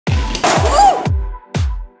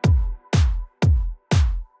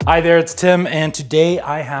Hi there, it's Tim, and today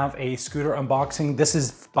I have a scooter unboxing. This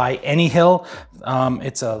is by Anyhill.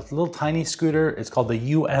 It's a little tiny scooter. It's called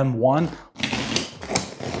the UM-1.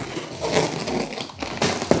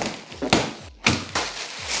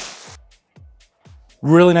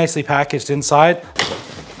 Really nicely packaged inside.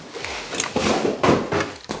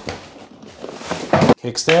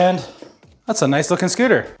 Kickstand. That's a nice looking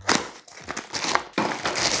scooter.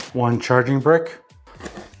 One charging brick.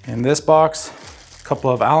 In this box, a couple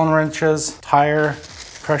of Allen wrenches, tire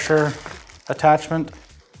pressure attachment,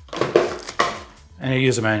 and a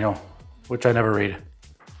user manual, which I never read.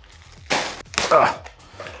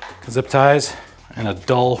 Zip ties and a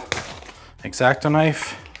dull X-Acto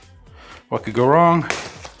knife. What could go wrong?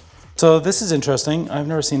 So this is interesting. I've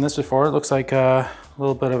never seen this before. It looks like a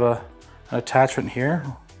little bit of an attachment here.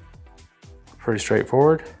 Pretty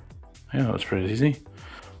straightforward. Yeah, that's pretty easy.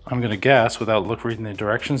 I'm gonna guess, without reading the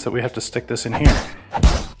directions, that we have to stick this in here.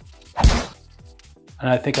 And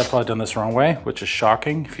I think I've probably done this the wrong way, which is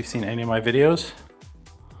shocking if you've seen any of my videos.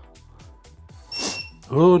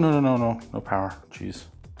 Oh, no power, jeez.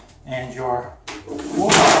 And your...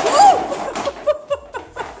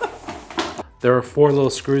 There are 4 little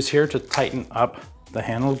screws here to tighten up the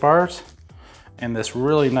handlebars, and this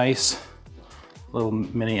really nice little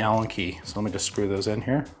mini Allen key. So let me just screw those in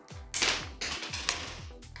here.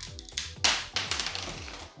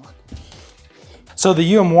 So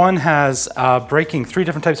the UM-1 has braking, 3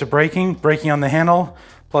 different types of braking on the handle,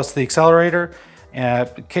 plus the accelerator,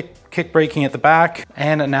 kick braking at the back,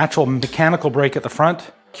 and an actual mechanical brake at the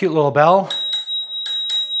front. Cute little bell,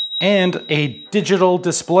 and a digital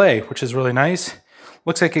display, which is really nice.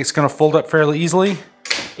 Looks like it's gonna fold up fairly easily.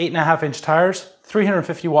 8.5-inch tires,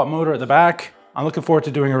 350 watt motor at the back. I'm looking forward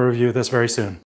to doing a review of this very soon.